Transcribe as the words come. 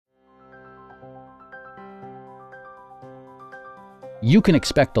You can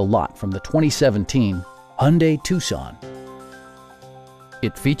expect a lot from the 2017 Hyundai Tucson.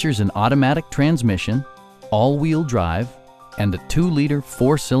 It features an automatic transmission, all-wheel drive, and a 2-liter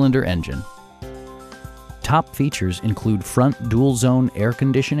 4-cylinder engine. Top features include front dual-zone air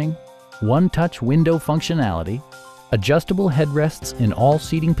conditioning, one-touch window functionality, adjustable headrests in all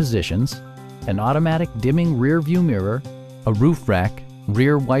seating positions, an automatic dimming rear-view mirror, a roof rack,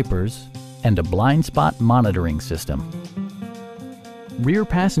 rear wipers, and a blind spot monitoring system. Rear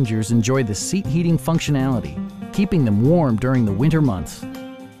passengers enjoy the seat heating functionality, keeping them warm during the winter months.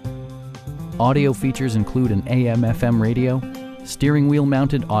 Audio features include an AM/FM radio, steering wheel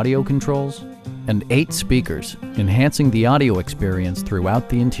mounted audio controls, and 8 speakers, enhancing the audio experience throughout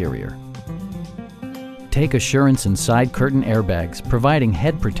the interior. Take assurance in side curtain airbags, providing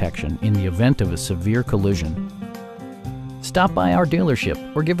head protection in the event of a severe collision. Stop by our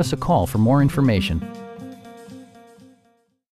dealership or give us a call for more information.